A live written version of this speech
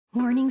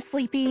Morning,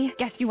 Sleepy.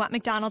 Guess you want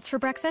McDonald's for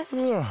breakfast?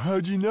 Oh,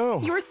 how'd you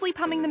know? You were sleep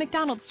humming the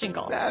McDonald's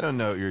jingle. I don't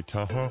know what you're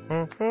talking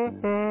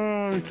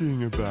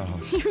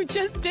about. You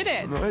just did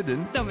it. No, I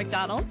didn't. So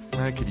McDonald's?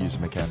 I could use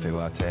my cafe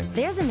latte.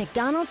 There's a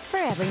McDonald's for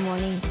every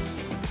morning.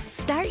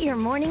 Start your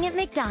morning at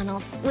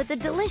McDonald's with a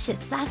delicious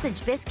sausage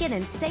biscuit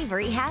and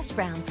savory hash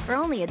browns for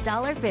only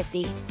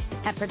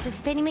 $1.50. At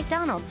participating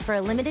McDonald's for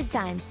a limited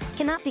time.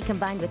 Cannot be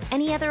combined with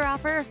any other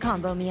offer or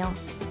combo meal.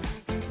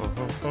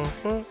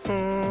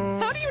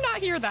 How do you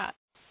not hear that?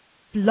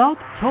 Blog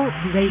Talk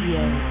Radio.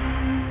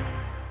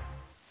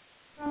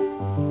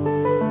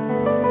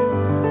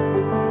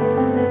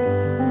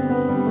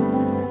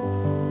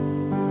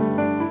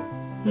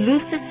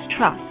 Lucis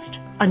Trust,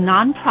 a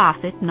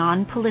non-profit,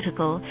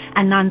 non-political,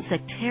 and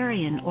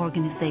non-sectarian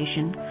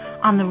organization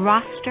on the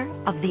roster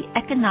of the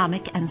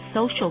Economic and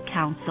Social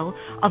Council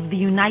of the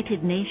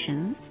United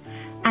Nations,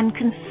 and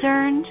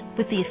concerned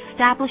with the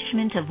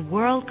establishment of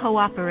world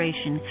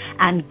cooperation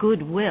and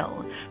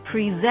goodwill,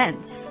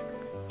 presents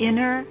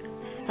Inner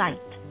Sight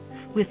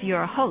with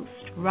your host,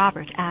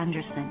 Robert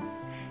Anderson.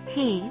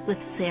 He, with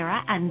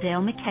Sarah and Dale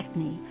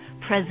McKechnie,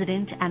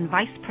 President and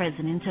Vice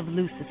President of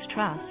Lucis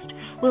Trust,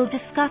 will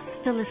discuss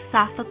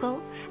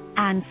philosophical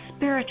and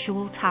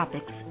spiritual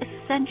topics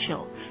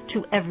essential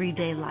to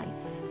everyday life.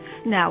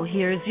 Now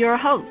here's your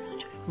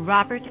host,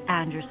 Robert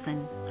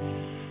Anderson.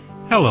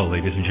 Hello,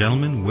 ladies and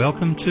gentlemen.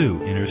 Welcome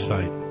to Inner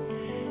Sight.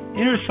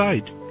 Inner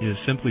sight is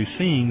simply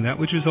seeing that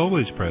which is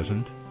always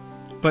present,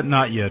 but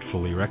not yet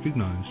fully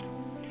recognized.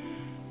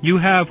 You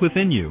have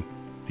within you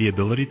the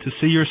ability to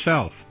see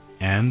yourself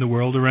and the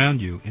world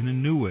around you in a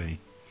new way,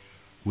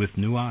 with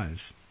new eyes.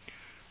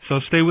 So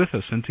stay with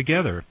us, and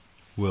together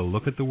we'll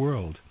look at the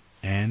world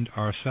and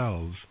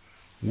ourselves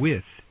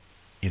with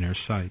inner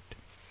sight.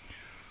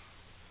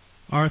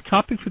 Our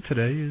topic for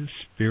today is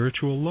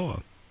spiritual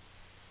law,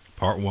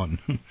 part 1.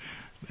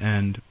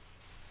 And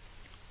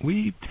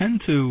we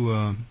tend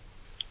to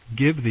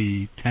give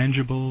the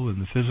tangible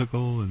and the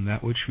physical and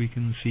that which we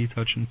can see,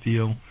 touch, and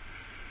feel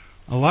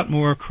a lot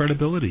more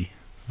credibility.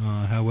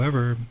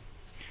 However,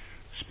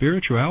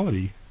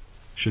 spirituality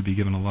should be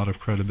given a lot of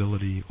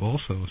credibility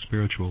also,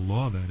 spiritual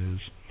law, that is.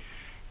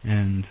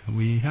 And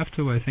we have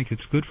to, I think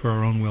it's good for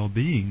our own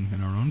well-being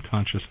and our own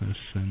consciousness,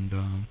 and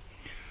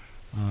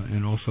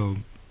also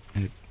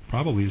it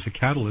probably is a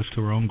catalyst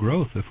to our own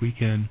growth if we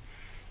can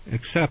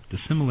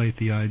assimilate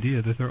the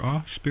idea that there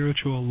are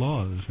spiritual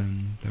laws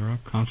and there are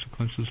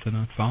consequences to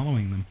not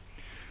following them.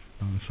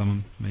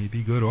 Some may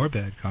be good or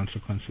bad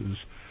consequences.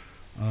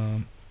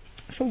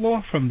 It's a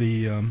law from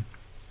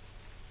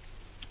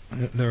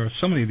there are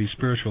so many of these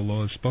spiritual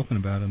laws spoken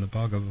about in the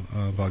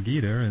Bhagavad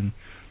Gita, and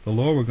the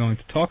law we're going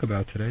to talk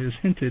about today is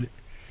hinted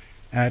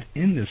at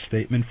in this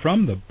statement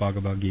from the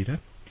Bhagavad Gita,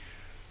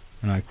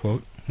 and I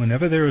quote,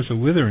 "Whenever there is a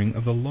withering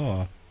of the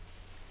law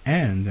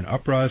and an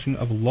uprising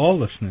of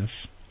lawlessness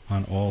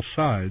on all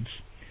sides,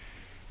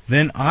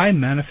 then I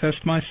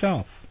manifest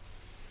myself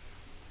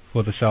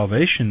for the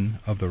salvation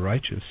of the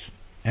righteous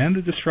and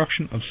the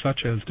destruction of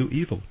such as do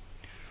evil.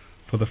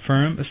 For the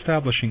firm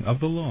establishing of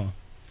the law,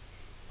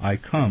 I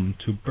come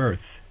to birth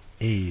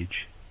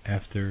age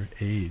after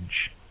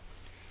age."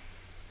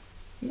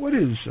 What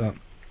is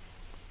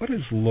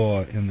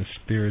law in the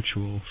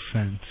spiritual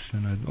sense?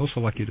 And I'd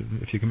also like you to,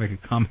 if you can make a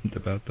comment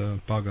about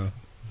the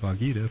Bhagavad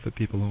Gita for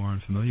people who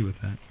aren't familiar with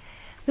that.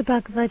 The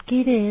Bhagavad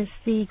Gita is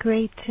the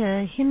great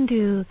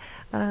Hindu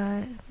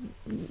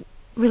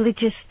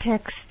religious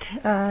text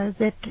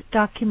that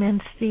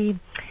documents the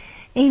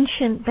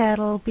ancient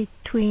battle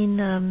between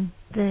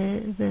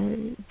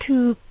the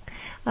two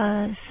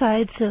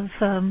sides of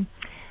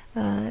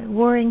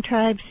warring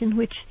tribes, in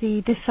which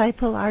the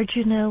disciple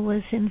Arjuna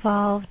was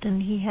involved,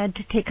 and he had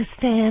to take a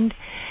stand.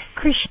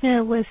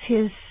 Krishna was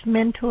his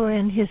mentor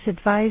and his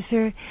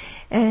advisor,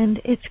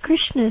 and it's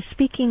Krishna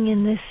speaking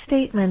in this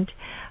statement,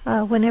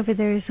 whenever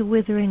there is a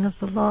withering of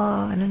the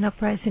law and an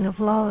uprising of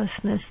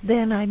lawlessness,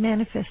 then I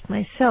manifest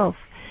myself.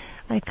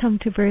 I come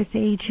to birth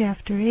age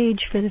after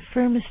age for the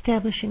firm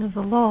establishing of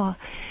the law.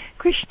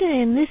 Krishna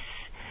in this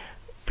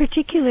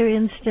particular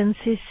instance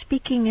is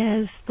speaking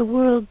as the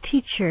world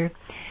teacher,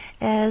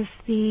 as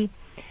the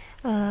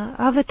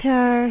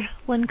avatar,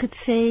 one could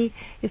say,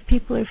 if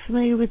people are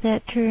familiar with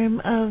that term,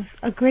 of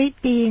a great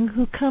being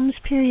who comes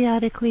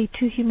periodically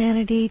to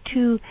humanity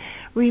to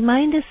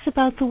remind us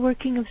about the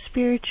working of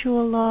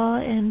spiritual law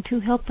and to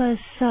help us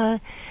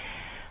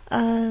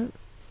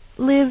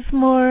live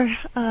more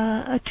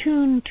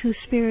attuned to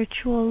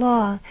spiritual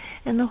law.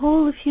 And the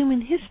whole of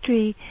human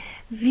history,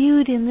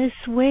 viewed in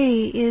this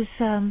way, is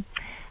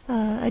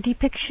a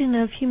depiction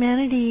of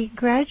humanity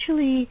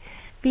gradually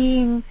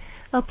being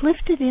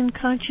uplifted in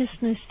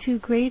consciousness to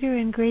greater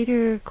and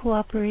greater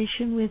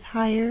cooperation with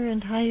higher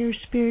and higher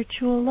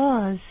spiritual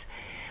laws.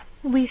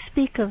 We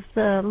speak of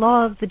the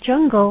law of the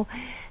jungle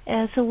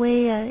as a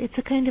way, it's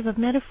a kind of a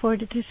metaphor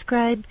to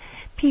describe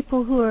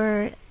people who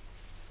are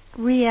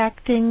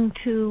reacting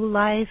to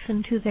life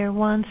and to their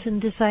wants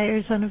and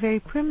desires on a very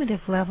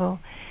primitive level.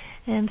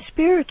 And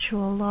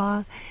spiritual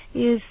law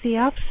is the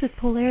opposite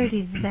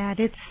polarity of that.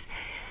 It's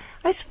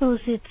I suppose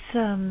its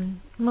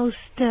most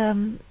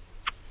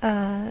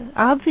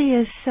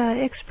obvious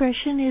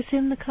expression is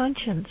in the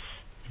conscience,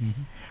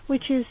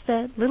 which is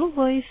that little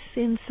voice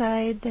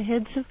inside the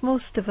heads of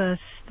most of us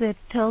that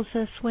tells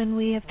us when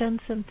we have done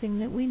something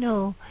that we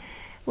know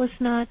was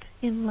not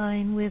in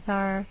line with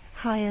our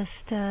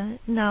highest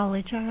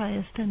knowledge, our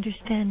highest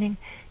understanding.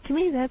 To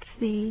me, that's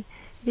the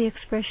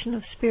expression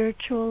of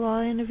spiritual law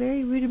in a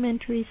very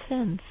rudimentary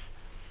sense.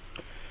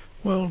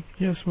 Well,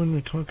 yes, when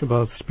we talk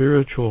about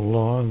spiritual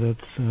law, that's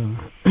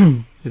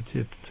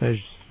it's as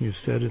you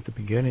said at the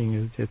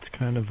beginning, it's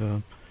kind of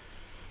a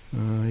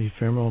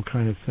ephemeral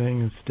kind of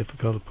thing. It's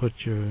difficult to put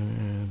your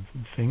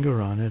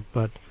finger on it,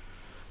 but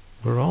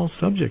we're all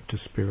subject to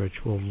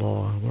spiritual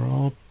law. We're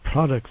all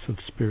products of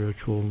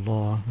spiritual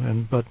law,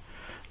 but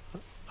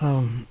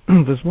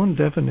there's one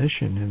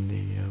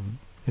definition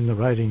in the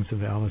writings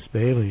of Alice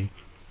Bailey,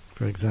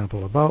 for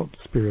example, about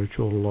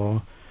spiritual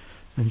law,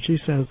 and she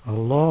says a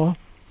law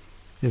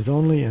is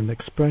only an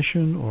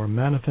expression or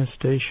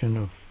manifestation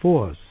of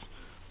force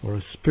or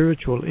a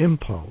spiritual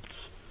impulse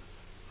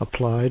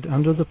applied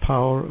under the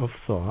power of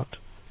thought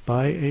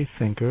by a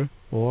thinker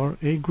or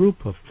a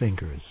group of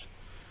thinkers.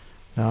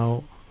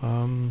 Now,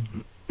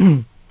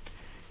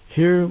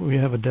 here we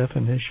have a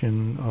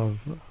definition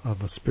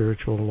of a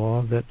spiritual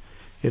law that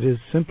it is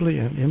simply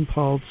an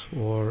impulse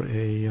or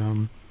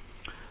a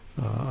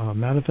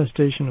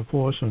manifestation of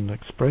force or an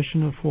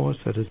expression of force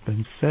that has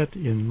been set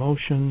in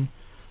motion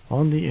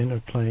on the inner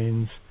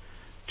planes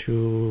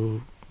to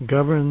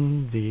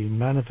govern the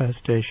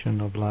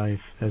manifestation of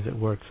life as it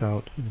works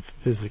out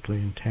physically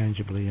and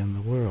tangibly in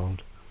the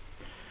world.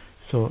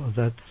 So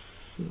that's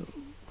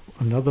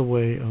another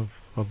way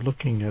of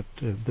looking at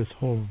this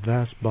whole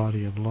vast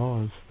body of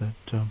laws that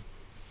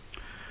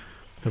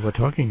we're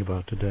talking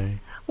about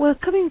today. Well,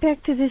 coming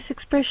back to this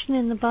expression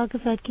in the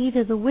Bhagavad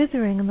Gita, the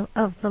withering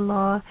of the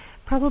law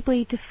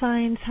probably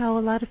defines how a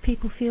lot of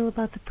people feel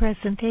about the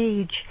present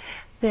age.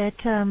 That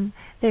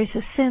there's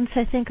a sense,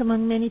 I think,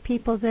 among many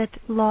people that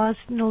laws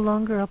no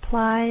longer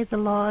apply. The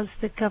laws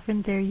that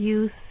governed their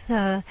youth,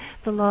 the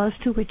laws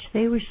to which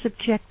they were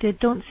subjected,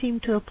 don't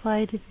seem to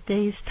apply to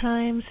today's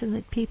times, and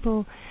that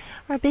people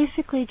are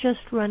basically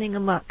just running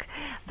amok.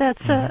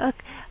 That's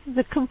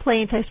the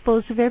complaint, I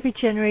suppose, of every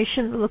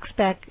generation that looks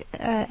back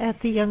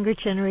at the younger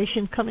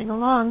generation coming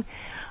along.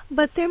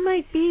 But there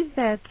might be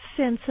that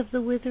sense of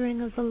the withering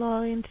of the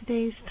law in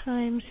today's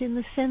times, in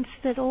the sense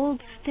that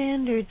old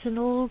standards and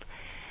old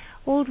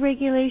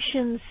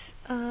regulations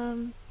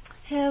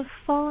have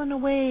fallen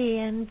away,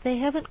 and they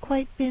haven't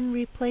quite been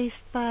replaced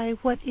by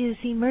what is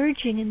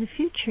emerging in the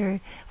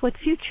future, what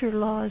future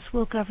laws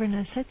will govern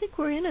us. I think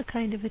we're in a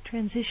kind of a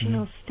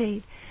transitional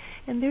state,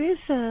 and there is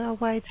a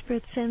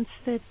widespread sense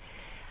that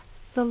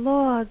the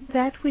law,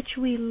 that which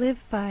we live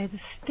by, the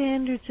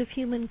standards of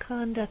human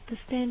conduct, the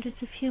standards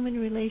of human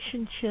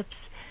relationships,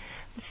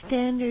 the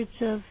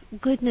standards of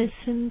goodness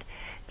and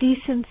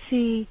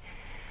decency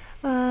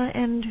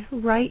and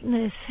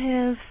rightness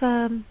have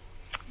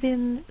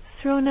been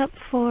thrown up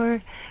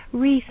for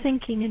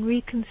rethinking and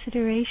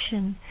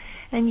reconsideration.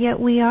 And yet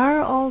we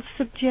are all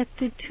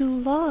subjected to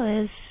law,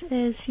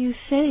 as you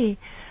say.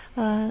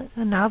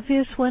 An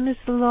obvious one is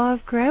the law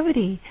of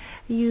gravity.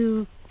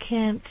 You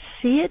can't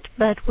see it,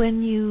 but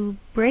when you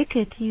break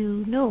it,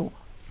 you know.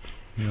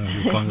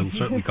 Yeah, it'll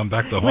certainly come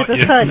back to haunt with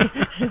you. a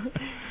thud.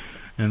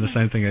 And the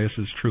same thing, I guess,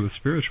 is true with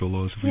spiritual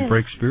laws. If we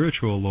break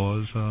spiritual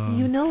laws,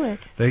 you know it.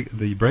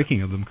 The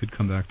breaking of them could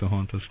come back to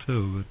haunt us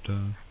too. But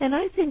and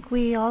I think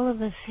all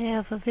of us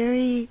have a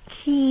very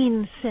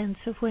keen sense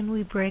of when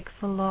we break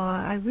the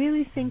law. I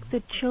really think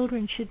that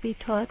children should be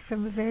taught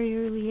from a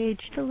very early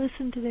age to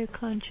listen to their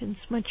conscience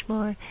much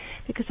more,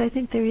 because I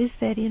think there is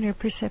that inner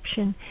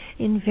perception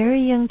in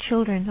very young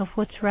children of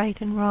what's right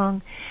and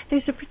wrong.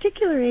 There's a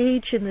particular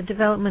age in the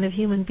development of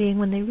human being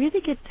when they really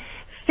get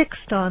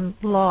fixed on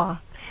law.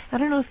 I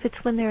don't know if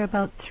it's when they're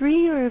about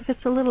 3 or if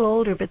it's a little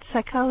older, but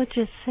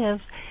psychologists have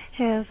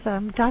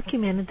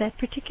documented that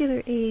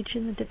particular age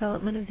in the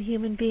development of the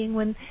human being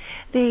when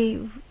they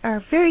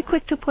are very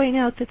quick to point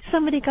out that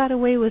somebody got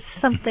away with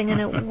something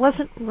and it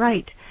wasn't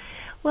right.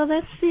 Well,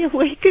 that's the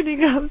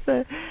awakening of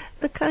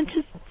the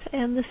conscience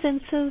and the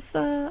sense of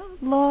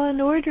law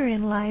and order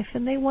in life,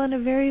 and they want a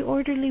very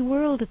orderly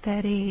world at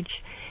that age.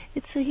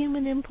 It's a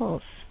human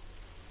impulse.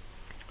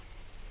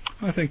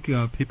 I think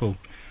people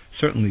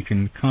certainly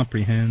can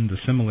comprehend,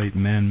 assimilate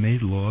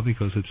man-made law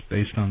because it's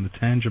based on the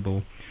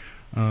tangible.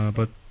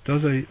 But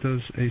does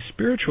a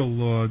spiritual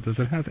law, does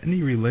it have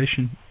any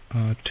relation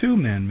to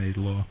man-made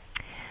law?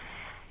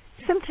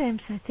 Sometimes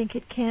I think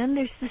it can.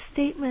 There's the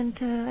statement,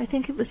 I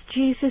think it was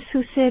Jesus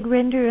who said,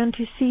 "Render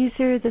unto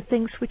Caesar the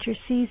things which are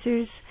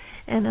Caesar's,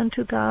 and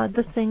unto God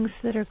the things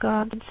that are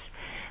God's."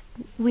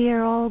 We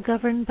are all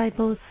governed by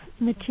both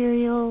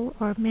material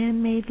or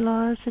man-made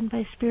laws and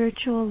by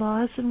spiritual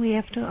laws, and we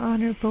have to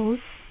honor both.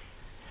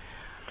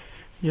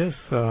 Yes,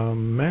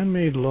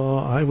 man-made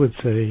law, I would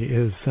say,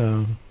 is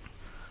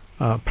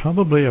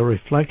probably a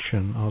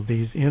reflection of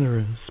these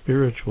inner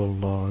spiritual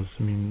laws.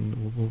 I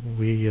mean,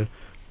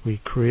 we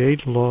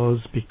create laws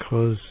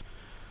because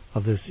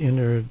of this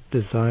inner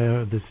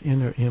desire, this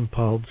inner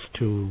impulse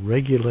to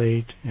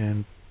regulate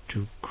and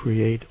to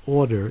create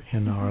order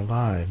in our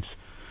lives.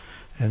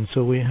 And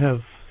so we have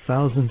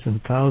thousands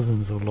and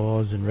thousands of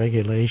laws and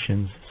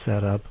regulations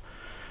set up,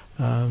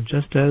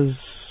 just as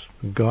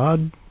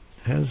God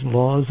has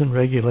laws and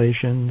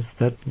regulations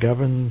that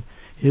govern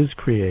His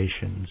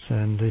creations,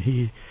 and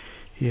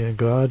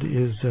God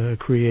is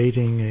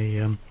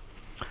creating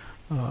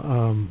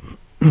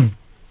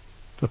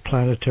a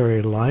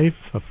planetary life,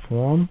 a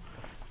form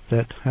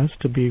that has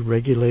to be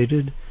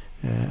regulated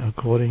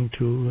according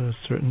to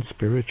certain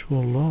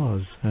spiritual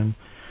laws, and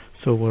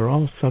so we're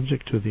all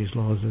subject to these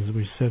laws, as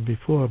we said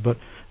before. But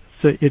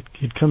so it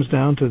comes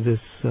down to this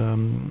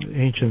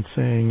ancient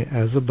saying,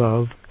 "As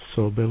above,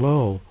 so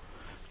below."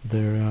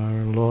 There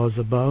are laws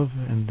above,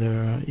 and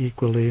there are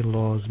equally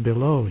laws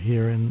below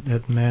here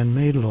at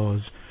man-made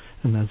laws,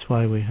 and that's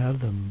why we have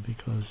them,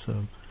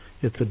 because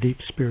it's a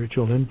deep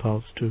spiritual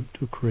impulse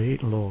to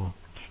create law.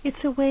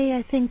 It's a way,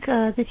 I think,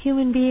 that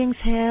human beings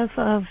have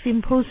of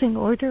imposing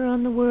order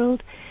on the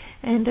world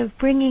and of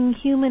bringing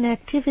human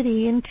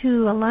activity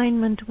into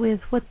alignment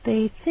with what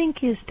they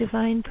think is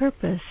divine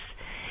purpose.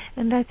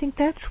 And I think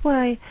that's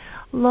why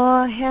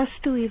law has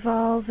to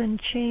evolve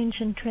and change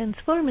and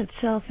transform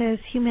itself as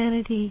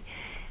humanity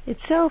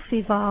itself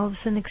evolves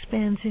and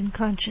expands in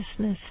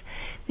consciousness.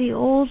 The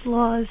old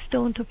laws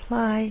don't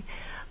apply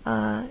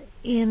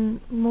in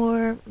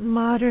more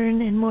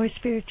modern and more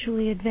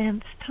spiritually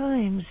advanced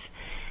times.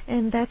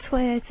 And that's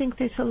why I think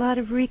there's a lot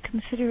of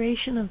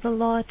reconsideration of the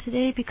law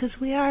today, because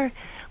we are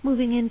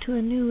moving into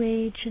a new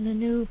age and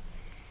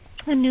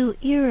a new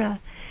era.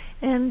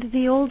 And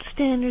the old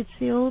standards,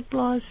 the old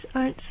laws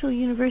aren't so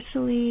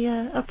universally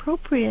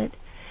appropriate.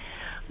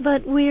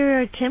 But we're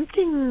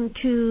attempting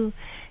to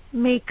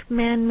make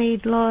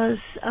man-made laws,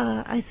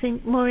 I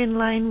think, more in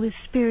line with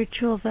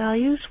spiritual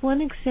values.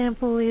 One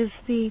example is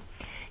the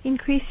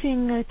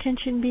increasing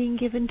attention being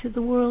given to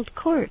the World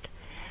Court,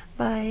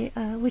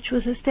 which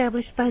was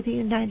established by the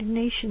United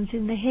Nations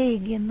in The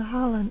Hague in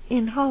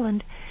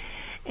Holland.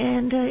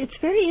 And it's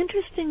very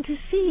interesting to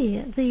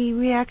see the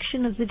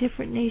reaction of the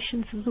different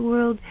nations of the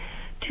world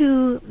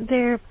to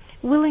their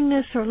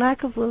willingness or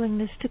lack of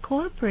willingness to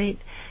cooperate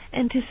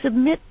and to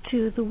submit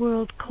to the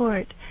World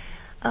Court.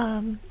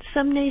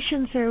 Some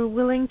nations are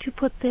willing to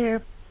put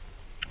their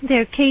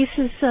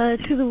cases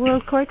to the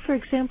World Court. For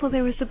example,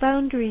 there was a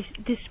boundary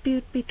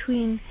dispute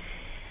between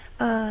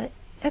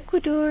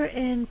Ecuador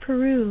and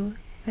Peru,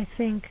 I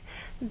think,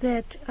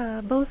 that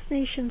both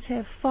nations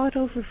have fought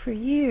over for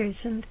years,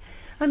 and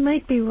I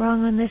might be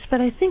wrong on this, but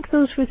I think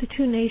those were the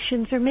two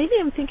nations, or maybe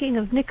I'm thinking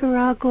of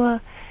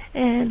Nicaragua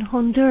and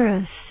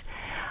Honduras.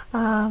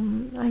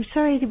 I'm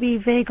sorry to be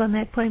vague on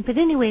that point, but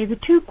anyway, the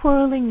two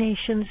quarreling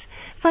nations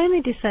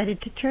finally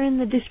decided to turn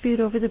the dispute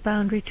over the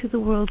boundary to the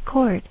World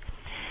Court.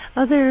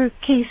 Other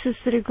cases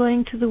that are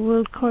going to the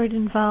World Court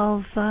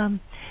involve the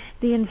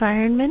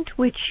environment,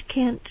 which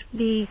can't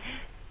be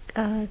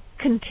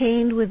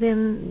contained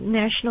within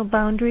national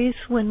boundaries.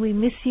 When we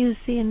misuse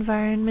the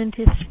environment,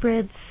 it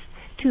spreads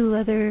to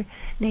other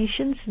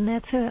nations, and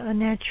that's a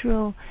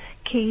natural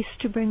case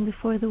to bring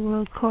before the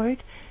World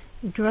Court.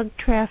 Drug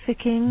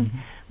trafficking,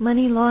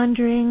 money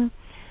laundering.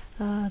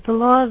 The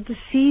Law of the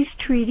Seas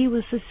Treaty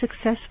was a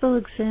successful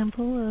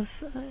example of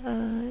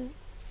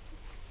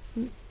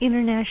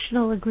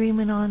international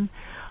agreement on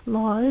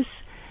laws.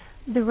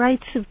 The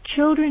rights of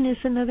children is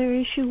another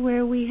issue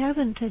where we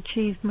haven't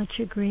achieved much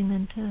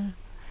agreement.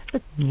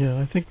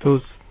 I think a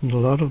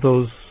lot of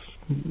those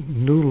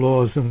new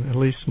laws, at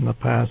least in the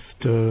past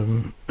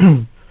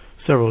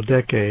several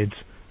decades,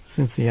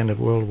 since the end of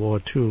World War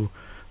II,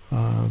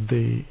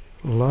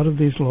 a lot of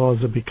these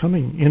laws are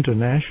becoming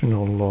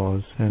international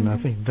laws, and I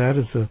think that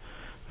is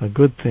a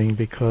good thing,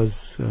 because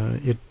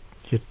it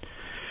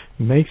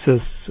makes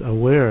us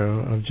aware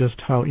of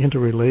just how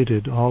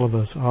interrelated all of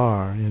us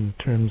are in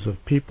terms of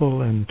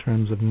people and in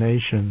terms of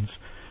nations.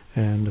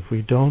 And if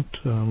we don't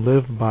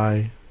live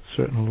by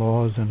certain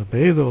laws and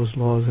obey those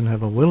laws and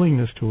have a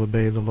willingness to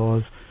obey the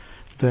laws,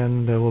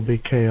 then there will be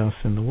chaos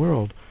in the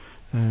world.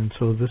 And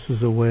so this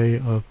is a way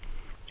of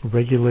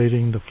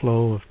regulating the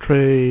flow of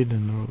trade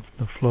and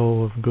the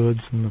flow of goods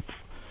and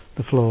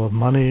the flow of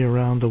money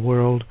around the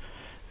world.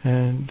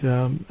 And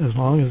as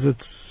long as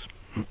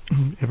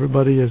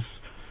everybody is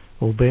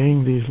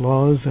obeying these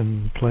laws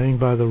and playing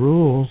by the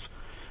rules,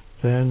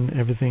 then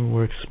everything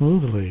works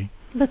smoothly.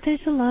 But there's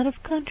a lot of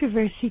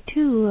controversy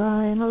too,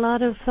 and a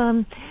lot of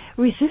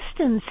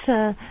resistance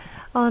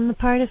on the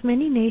part of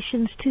many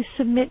nations to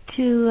submit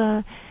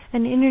to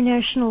an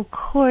international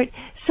court.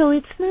 So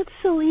it's not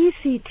so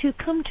easy to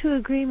come to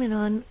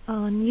agreement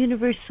on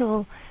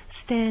universal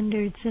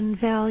standards and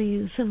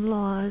values and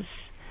laws.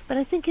 But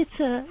I think it's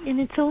in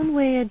its own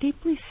way a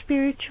deeply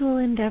spiritual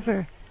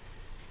endeavor.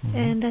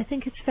 And I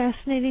think it's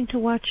fascinating to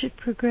watch it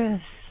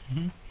progress.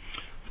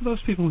 For those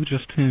people who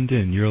just tuned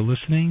in, you're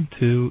listening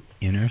to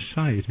Inner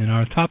Sight, and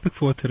our topic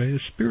for today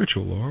is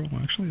spiritual law,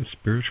 actually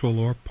spiritual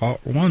law part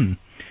 1.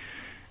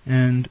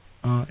 And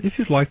if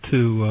you'd like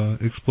to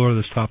explore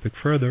this topic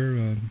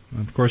further,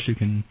 of course you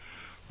can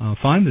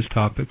find this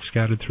topic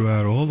scattered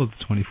throughout all of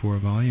the 24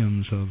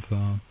 volumes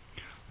of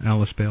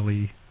Alice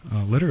Bailey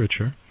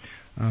literature.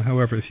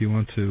 However, if you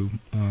want to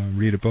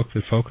read a book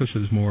that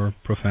focuses more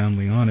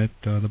profoundly on it,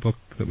 the book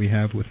that we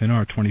have within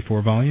our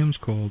 24 volumes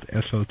called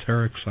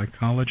Esoteric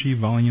Psychology,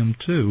 Volume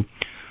 2,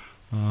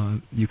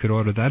 you could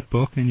order that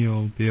book and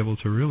you'll be able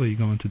to really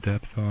go into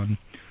depth on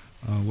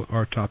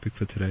our topic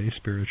for today,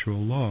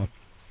 spiritual law.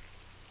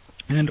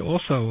 And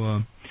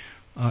also,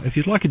 if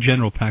you'd like a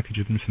general package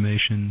of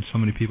information, so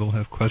many people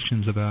have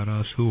questions about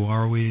us. Who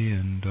are we,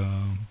 and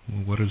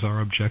what is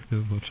our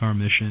objective? What's our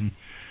mission?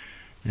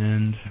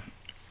 And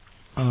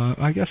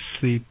I guess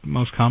the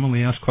most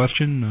commonly asked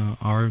question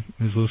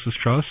is Lucis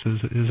Trust,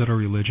 is it a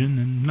religion?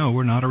 And no,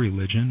 we're not a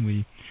religion.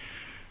 We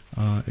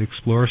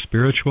explore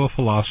spiritual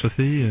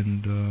philosophy,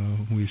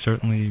 and we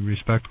certainly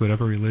respect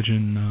whatever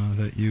religion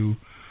that you've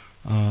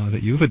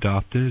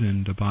adopted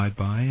and abide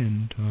by.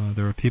 And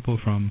there are people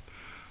from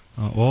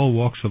all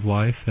walks of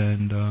life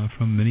and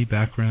from many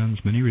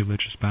backgrounds, many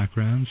religious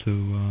backgrounds,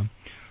 who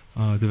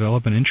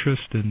develop an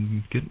interest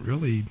and get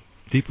really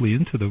deeply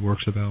into the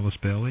works of Alice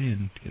Bailey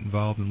and get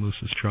involved in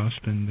Lucis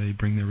Trust, and they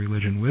bring their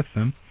religion with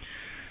them.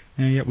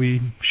 And yet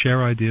we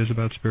share ideas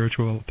about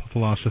spiritual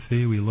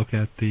philosophy. We look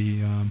at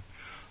the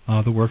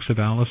works of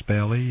Alice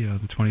Bailey,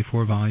 the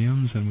 24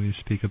 volumes, and we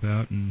speak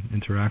about and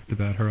interact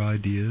about her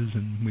ideas,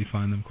 and we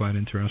find them quite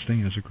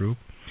interesting as a group.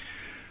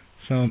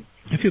 So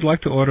if you'd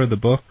like to order the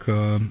book,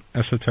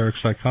 Esoteric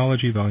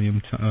Psychology,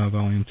 Volume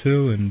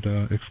 2, and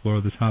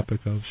explore the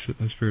topic of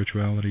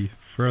spirituality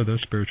further,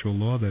 spiritual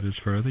law, that is,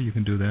 further, you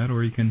can do that.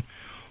 Or you can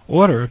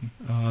order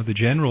the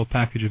general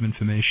package of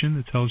information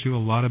that tells you a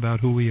lot about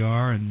who we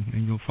are, and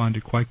you'll find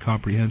it quite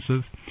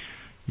comprehensive.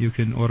 You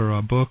can order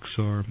our books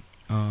or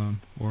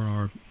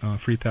our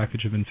free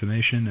package of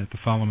information at the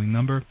following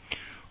number,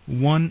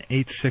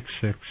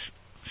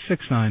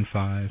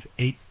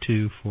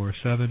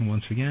 1-866-695-8247.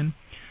 Once again,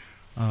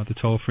 the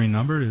toll-free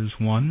number is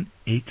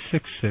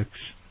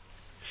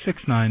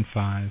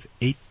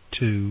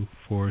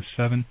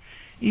 1-866-695-8247.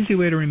 Easy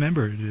way to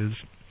remember it is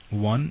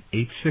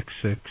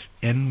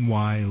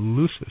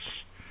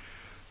 1-866-NY-LUCIS.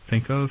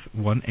 Think of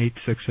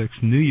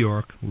 1-866-New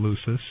York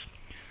Lucis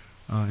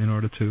in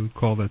order to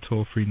call that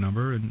toll-free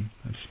number, and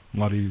it's a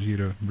lot easier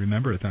to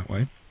remember it that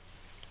way.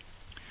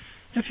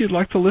 If you'd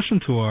like to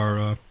listen to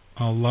our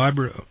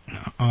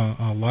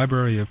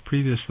library of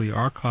previously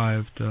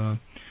archived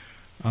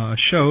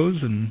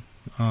shows, and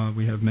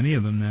we have many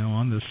of them now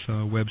on this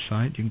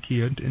website. You can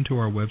key into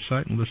our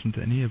website and listen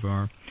to any of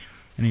our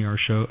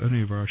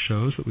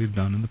shows that we've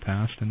done in the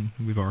past, and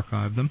we've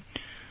archived them.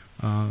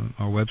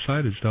 Our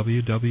website is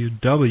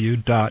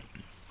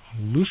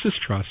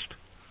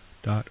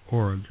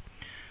www.lucistrust.org.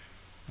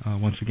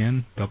 Once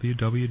again,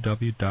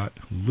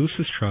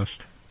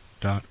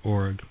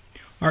 www.lucistrust.org.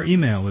 Our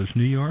email is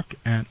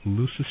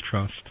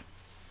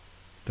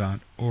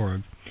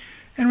newyork@lucistrust.org.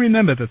 And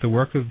remember that the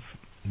work of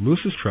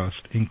Lucis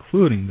Trust,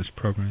 including this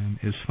program,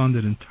 is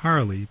funded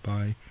entirely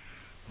by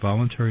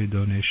voluntary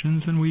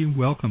donations, and we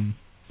welcome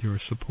your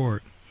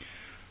support.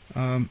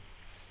 Can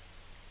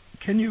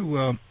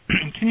you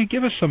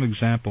give us some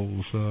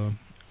examples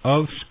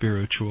of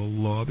spiritual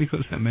law?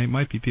 Because there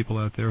might be people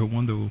out there who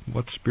wonder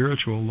what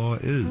spiritual law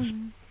is.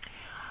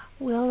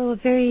 Well, a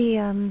very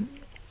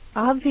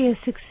obvious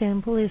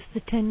example is the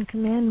Ten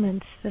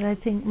Commandments that I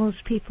think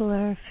most people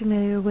are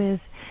familiar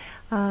with.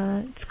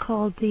 It's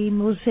called the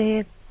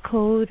Mosaic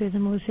Code or the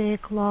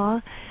Mosaic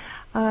Law.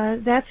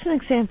 That's an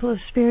example of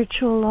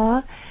spiritual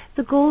law.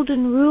 The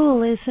Golden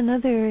Rule is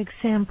another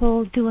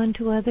example. Do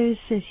unto others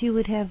as you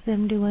would have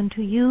them do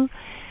unto you.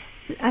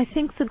 I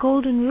think the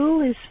Golden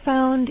Rule is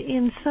found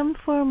in some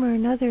form or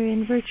another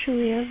in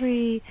virtually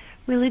every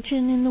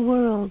religion in the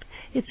world.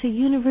 It's a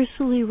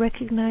universally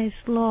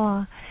recognized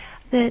law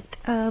that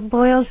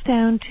boils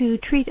down to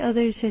treat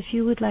others as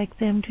you would like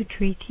them to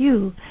treat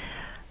you.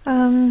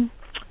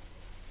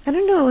 I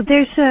don't know.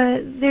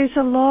 There's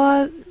a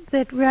law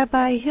that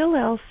Rabbi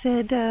Hillel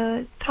said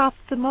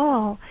topped them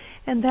all,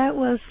 and that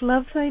was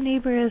love thy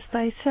neighbor as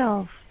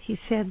thyself. He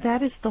said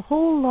that is the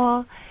whole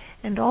law,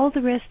 and all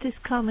the rest is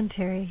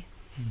commentary.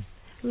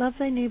 Love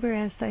thy neighbor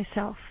as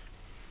thyself.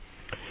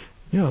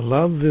 Yeah,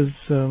 love is,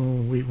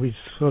 we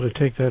sort of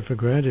take that for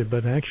granted,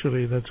 but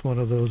actually that's one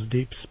of those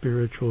deep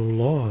spiritual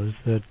laws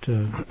that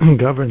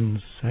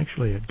governs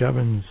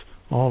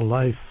all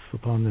life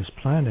upon this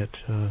planet.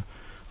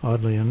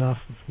 Oddly enough,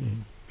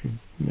 you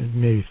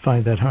may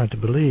find that hard to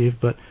believe,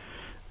 but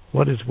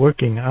what is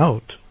working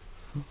out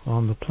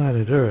on the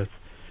planet Earth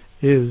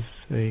is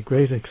a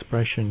great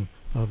expression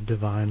of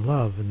divine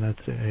love, and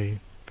that's a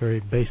very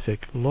basic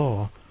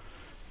law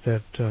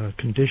that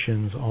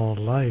conditions all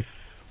life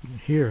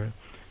here,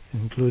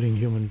 including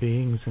human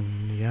beings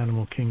and the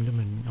animal kingdom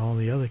and all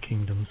the other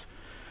kingdoms.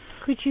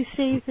 Could you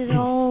say that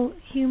all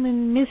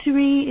human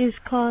misery is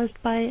caused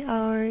by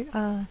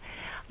our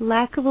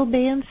lack of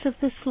obeyance of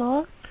this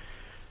law?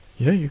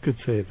 Yeah, you could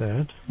say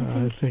that.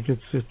 I think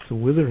it's a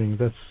withering.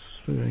 That's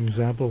for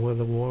example, where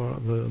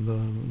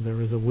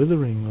there is a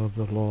withering of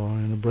the law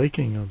and a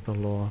breaking of the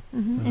law.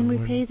 And we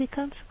pay the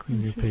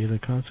consequences. You pay the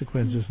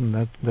consequences, and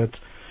that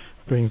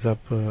brings up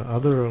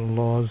other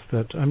laws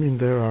that,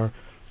 there are.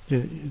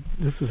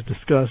 This is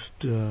discussed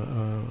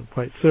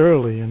quite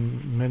thoroughly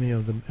in many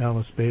of the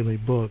Alice Bailey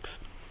books,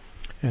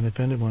 and if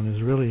anyone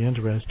is really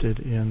interested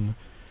in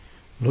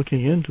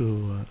looking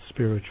into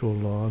spiritual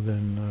law,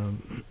 then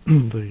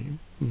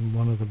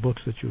one of the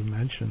books that you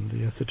mentioned,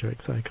 The Esoteric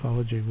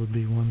Psychology, would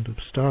be one to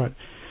start.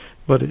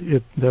 But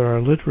there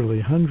are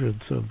literally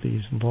hundreds of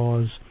these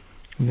laws,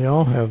 and they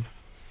all have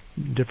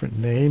different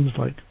names,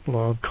 like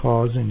law of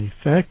cause and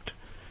effect.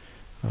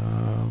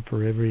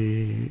 For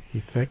every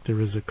effect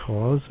there is a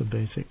cause, a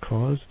basic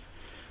cause.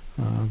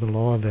 The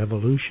law of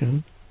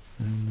evolution,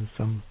 and there's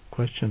some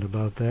question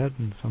about that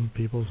in some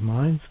people's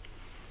minds.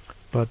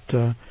 But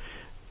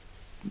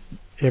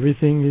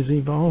everything is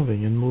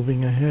evolving and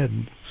moving ahead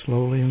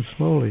slowly and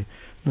slowly.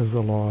 There's the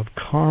law of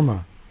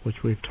karma,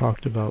 which we've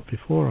talked about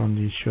before on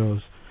these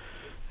shows,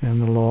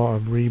 and the law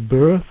of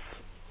rebirth,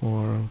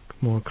 or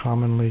more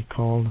commonly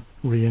called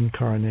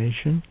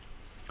reincarnation.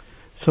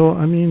 So,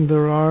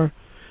 there are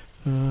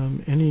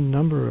any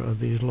number of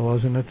these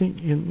laws, and I think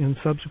in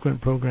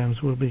subsequent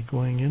programs we'll be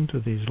going into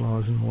these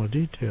laws in more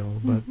detail,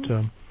 but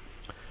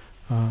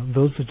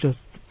those are just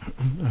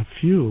a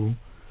few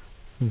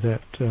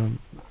that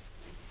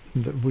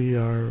we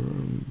are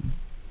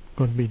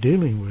going to be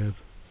dealing with,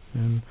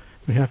 and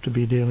we have to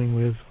be dealing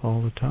with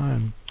all the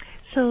time.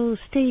 So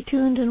stay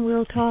tuned, and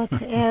we'll talk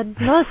ad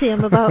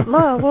nauseum about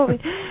law, won't we?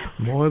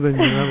 More than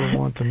you ever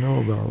want to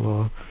know about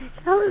law.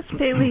 Alice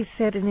Bailey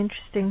said an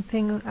interesting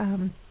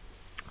thing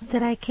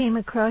that I came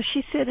across.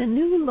 She said a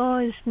new law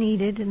is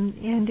needed,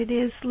 and it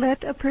is,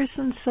 let a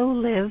person so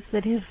live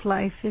that his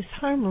life is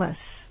harmless.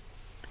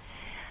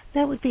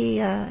 That would be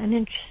an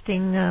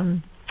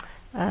interesting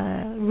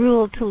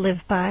rule to live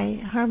by.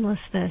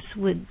 Harmlessness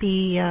would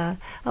be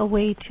a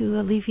way to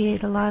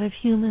alleviate a lot of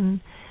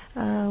human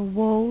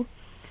woe.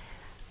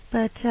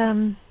 But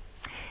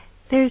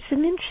there's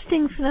an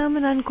interesting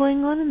phenomenon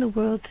going on in the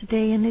world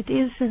today, and it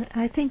is,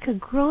 I think, a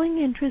growing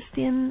interest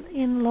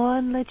in law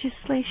and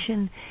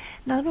legislation.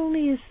 Not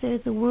only is there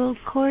the World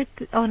Court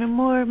on a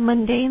more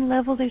mundane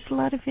level, there's a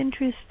lot of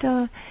interest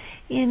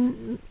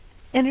in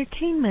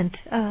entertainment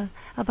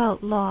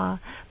about law,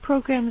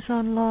 programs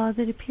on law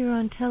that appear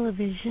on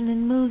television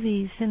and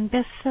movies, and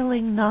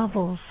best-selling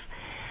novels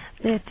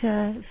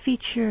that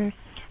feature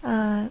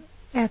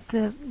at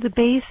the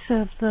base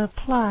of the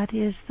plot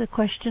is the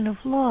question of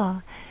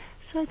law.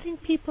 So I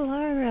think people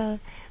are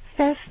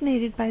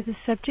fascinated by the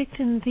subject,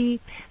 and the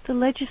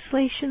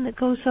legislation that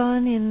goes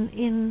on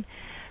in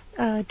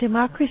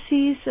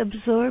democracies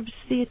absorbs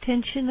the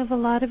attention of a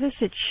lot of us.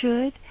 It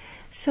should.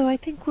 So I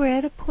think we're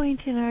at a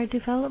point in our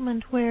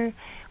development where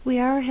we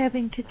are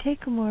having to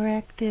take a more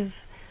active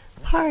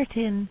part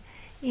in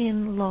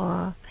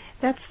law.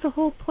 That's the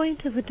whole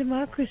point of a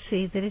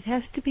democracy, that it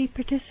has to be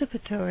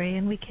participatory,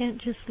 and we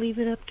can't just leave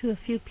it up to a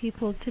few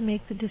people to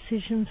make the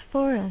decisions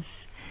for us.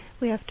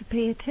 We have to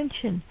pay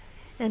attention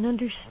and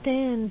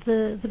understand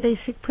the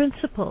basic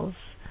principles.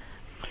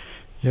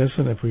 Yes,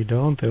 and if we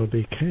don't, there'll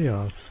be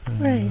chaos.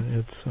 Right.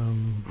 It's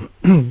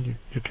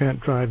you can't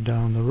drive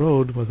down the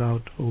road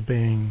without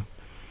obeying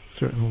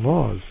certain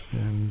laws,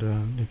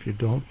 and if you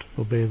don't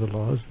obey the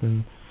laws,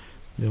 then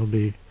there'll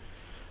be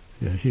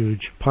a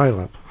huge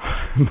pileup.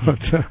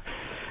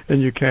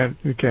 And you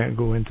can't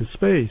go into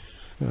space,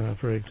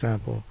 for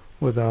example,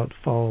 without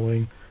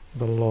following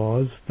the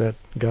laws that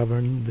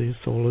govern the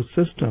solar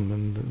system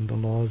and the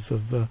laws of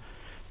the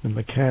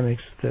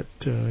mechanics that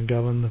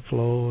govern the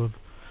flow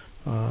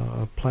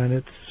of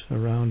planets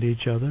around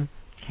each other,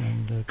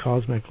 and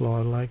cosmic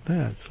law like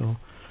that. So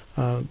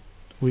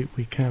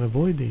we can't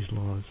avoid these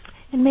laws.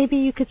 And maybe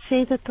you could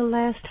say that the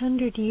last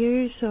 100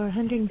 years or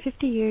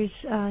 150 years,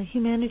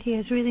 humanity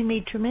has really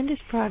made tremendous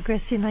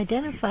progress in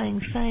identifying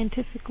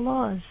scientific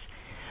laws,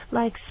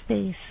 like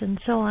space and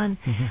so on,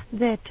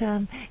 that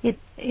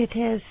it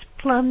has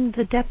plumbed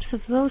the depths of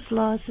those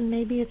laws, and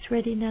maybe it's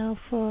ready now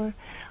for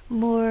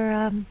more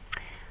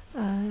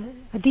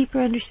a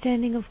deeper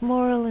understanding of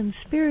moral and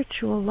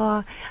spiritual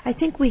law. I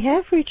think we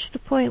have reached the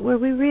point where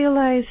we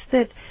realize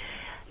that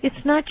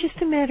it's not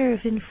just a matter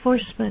of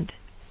enforcement.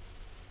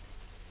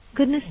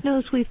 Goodness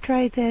knows we've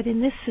tried that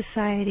in this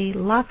society.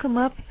 Lock them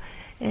up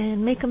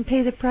and make them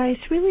pay the price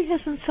really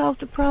hasn't solved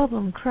the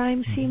problem.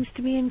 Crime seems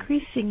to be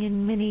increasing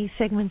in many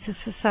segments of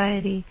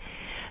society.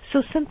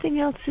 So something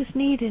else is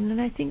needed, and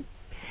I think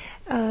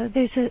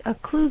there's a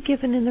clue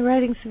given in the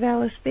writings of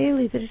Alice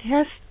Bailey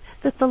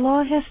that the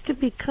law has to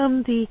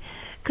become the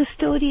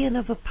custodian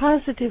of a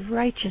positive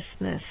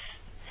righteousness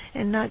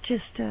and not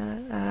just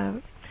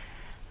a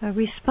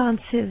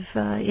responsive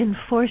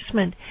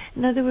enforcement.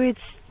 In other words,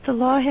 the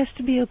law has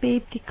to be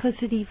obeyed because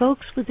it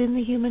evokes within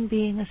the human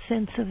being a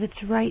sense of its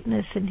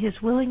rightness and his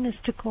willingness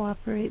to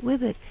cooperate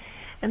with it.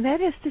 And that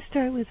has to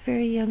start with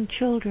very young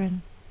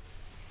children.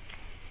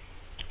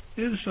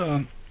 Is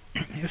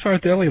our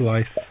daily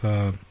life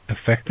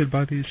affected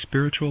by these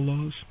spiritual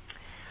laws?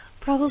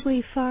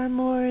 probably far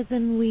more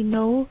than we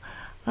know.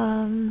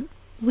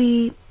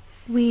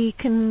 We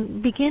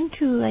can begin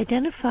to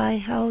identify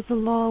how the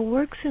law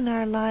works in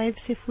our lives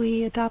if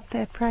we adopt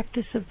that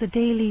practice of the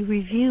daily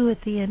review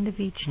at the end of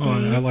each day.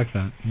 Oh, I like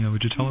that. Yeah,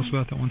 would you tell us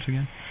about that once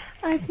again?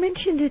 I've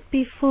mentioned it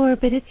before,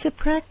 but it's a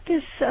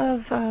practice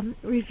of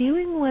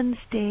reviewing one's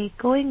day,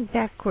 going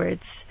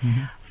backwards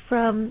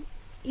from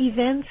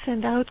events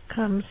and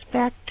outcomes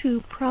back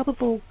to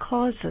probable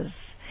causes.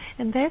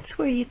 And that's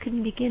where you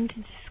can begin to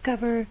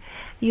discover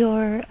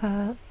your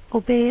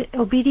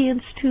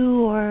obedience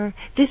to or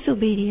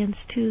disobedience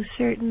to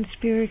certain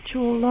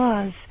spiritual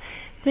laws.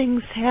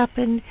 Things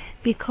happen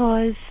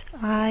because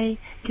I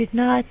did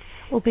not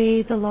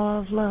obey the law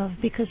of love,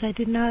 because I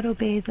did not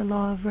obey the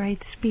law of right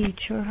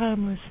speech or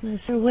harmlessness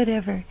or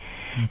whatever.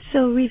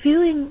 So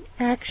reviewing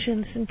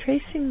actions and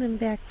tracing them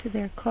back to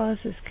their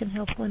causes can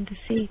help one to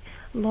see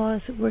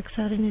laws it works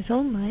out in his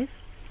own life.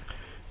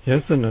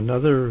 Yes, and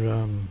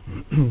another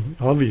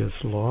obvious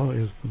law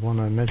is the one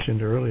I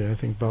mentioned earlier, I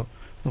think, about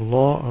the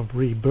law of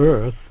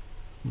rebirth,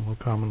 more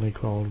commonly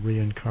called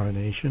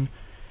reincarnation.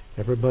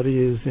 Everybody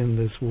is in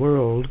this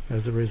world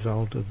as a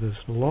result of this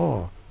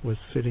law. We're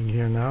sitting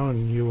here now,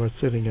 and you are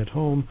sitting at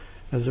home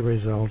as a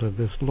result of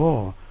this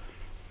law.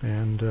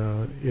 And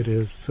it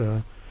is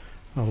a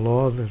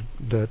law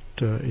that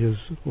is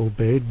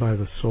obeyed by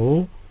the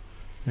soul,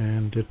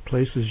 and it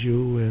places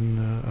you in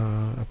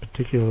a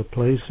particular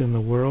place in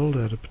the world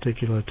at a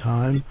particular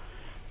time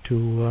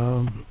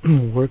to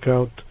work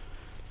out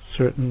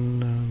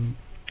certain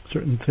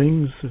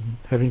things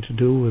having to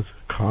do with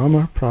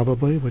karma,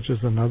 probably, which is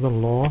another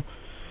law.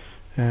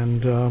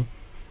 And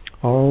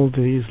all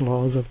these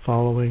laws are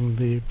following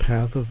the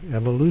path of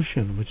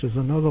evolution, which is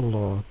another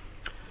law.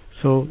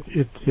 So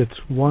it's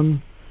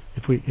one.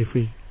 If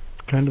we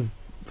kind of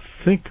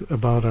think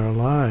about our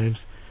lives,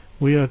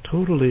 we are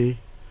totally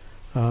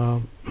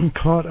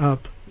caught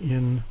up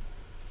in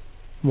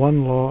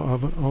one law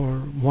or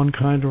one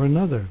kind or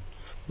another.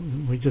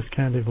 We just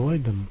can't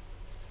avoid them.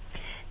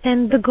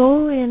 And the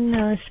goal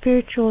in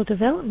spiritual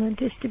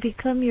development is to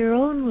become your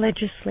own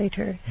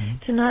legislator,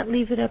 to not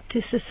leave it up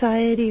to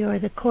society or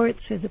the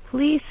courts or the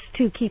police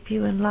to keep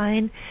you in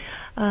line,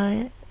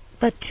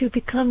 but to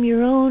become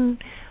your own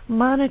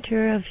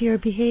monitor of your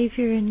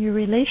behavior and your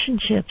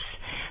relationships.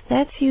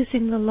 That's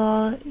using the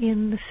law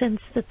in the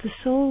sense that the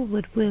soul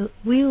would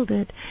wield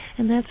it,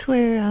 and that's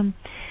where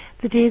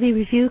the daily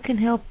review can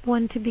help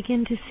one to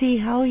begin to see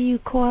how you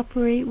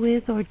cooperate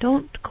with or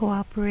don't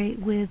cooperate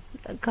with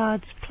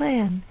God's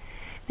plan.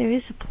 There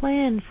is a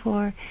plan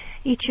for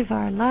each of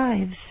our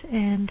lives,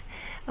 and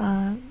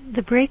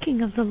the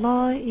breaking of the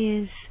law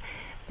is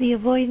the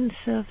avoidance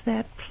of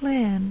that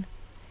plan.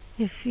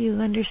 If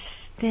you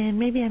understand,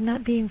 maybe I'm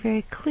not being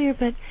very clear,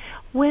 but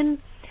when,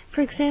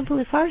 for example,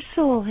 if our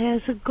soul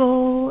has a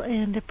goal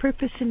and a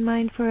purpose in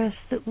mind for us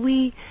that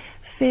we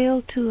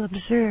fail to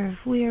observe,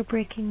 we are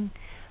breaking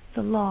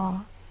the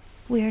law.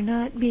 We are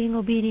not being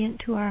obedient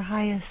to our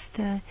highest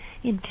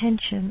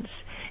intentions.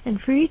 And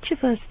for each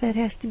of us, that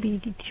has to be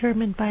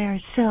determined by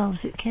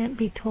ourselves. It can't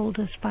be told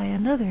us by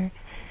another.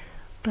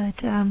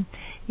 But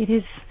it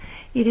is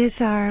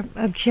our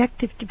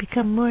objective to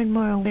become more and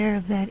more aware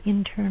of that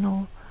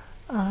internal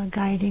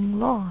guiding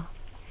law.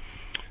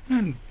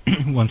 And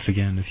once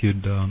again, if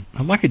you'd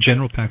like a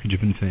general package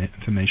of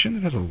information,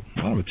 it has a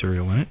lot of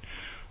material in it,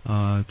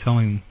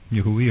 telling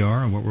you who we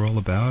are and what we're all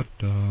about,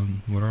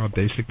 what are our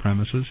basic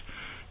premises.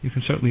 You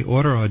can certainly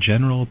order our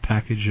general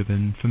package of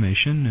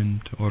information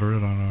and order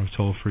it on our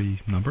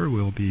toll-free number.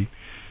 We'll be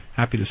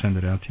happy to send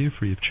it out to you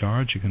free of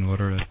charge. You can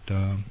order it at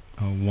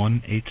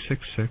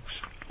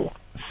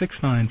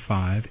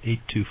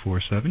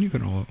 1-866-695-8247. You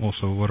can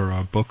also order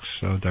our books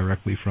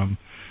directly from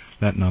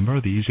that number.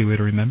 The easy way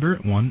to remember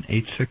it,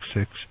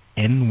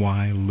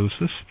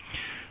 1-866-NY-LUCIS.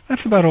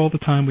 That's about all the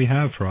time we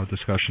have for our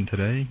discussion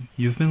today.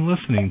 You've been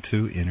listening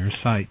to Inner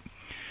Sight.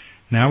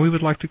 Now we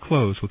would like to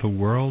close with a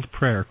world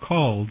prayer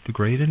called the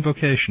Great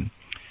Invocation.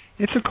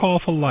 It's a call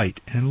for light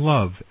and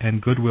love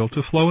and goodwill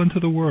to flow into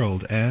the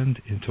world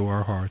and into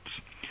our hearts.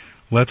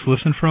 Let's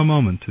listen for a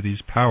moment to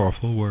these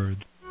powerful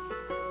words.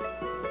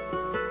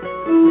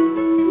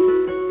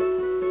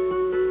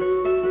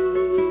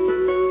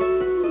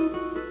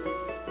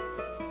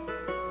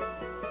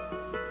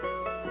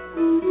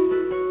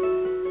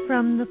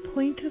 From the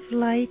point of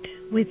light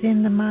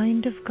within the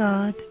mind of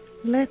God,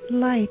 let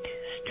light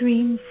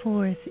stream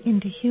forth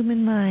into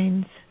human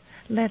minds.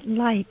 Let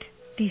light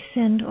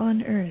descend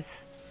on earth.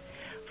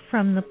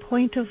 From the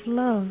point of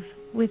love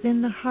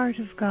within the heart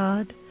of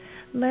God,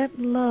 let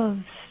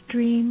love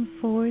stream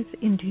forth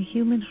into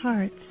human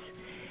hearts.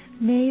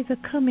 May the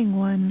coming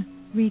one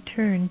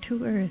return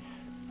to earth.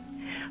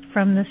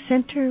 From the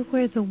center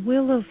where the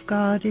will of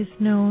God is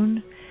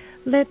known,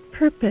 let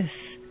purpose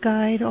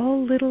guide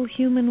all little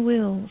human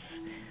wills,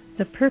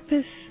 the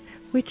purpose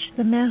which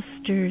the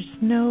masters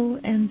know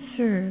and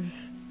serve.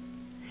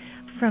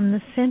 From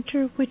the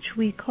center which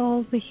we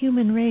call the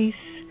human race,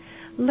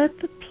 let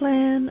the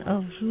plan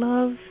of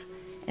love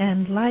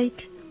and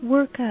light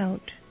work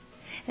out,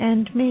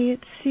 and may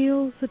it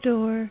seal the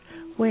door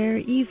where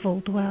evil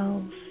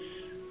dwells.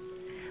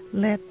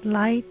 Let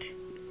light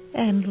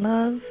and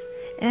love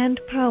and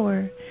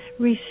power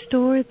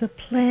restore the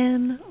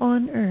plan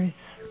on earth.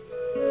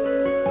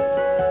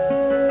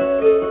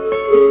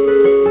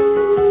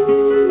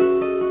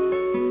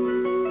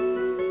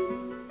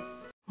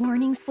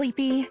 Morning,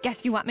 Sleepy. Guess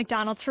you want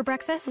McDonald's for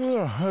breakfast?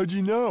 Oh, how'd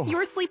you know? You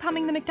were sleep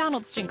humming the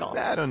McDonald's jingle.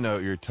 I don't know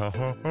what you're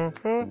talking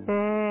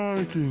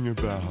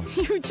about.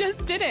 You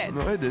just did it.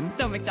 No, I didn't.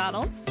 So,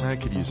 McDonald's? I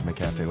could use my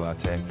cafe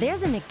latte.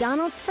 There's a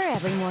McDonald's for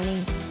every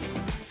morning.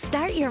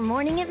 Start your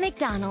morning at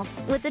McDonald's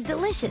with a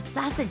delicious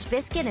sausage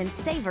biscuit and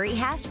savory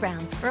hash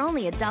browns for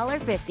only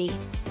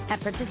 $1.50.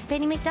 At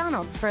participating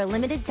McDonald's for a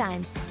limited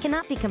time.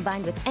 Cannot be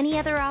combined with any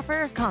other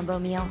offer or combo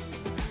meal.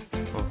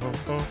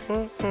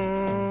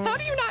 How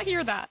do you not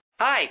hear that?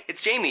 Hi,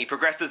 it's Jamie,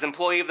 Progressive's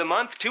Employee of the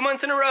Month, 2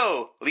 months in a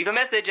row. Leave a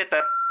message at the...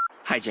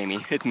 Hi, Jamie.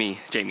 It's me,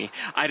 Jamie.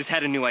 I just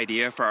had a new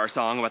idea for our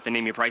song about the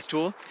Name Your Price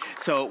tool.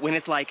 So when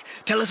it's like,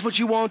 tell us what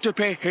you want to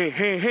pay, hey,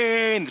 hey,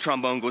 hey, and the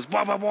trombone goes,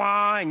 wah, wah,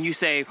 wah, and you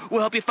say, we'll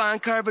help you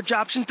find coverage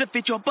options to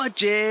fit your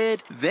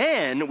budget.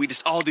 Then we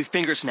just all do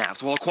finger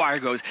snaps while the choir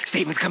goes,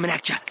 statements coming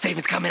at ya,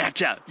 statements coming at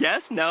ya.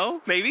 Yes?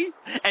 No? Maybe?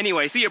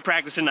 Anyway, see your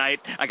practice tonight.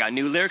 I got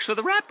new lyrics for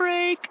the rap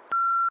break.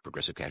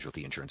 Progressive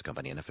Casualty Insurance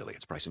Company and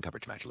affiliates. Price and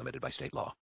coverage match limited by state law.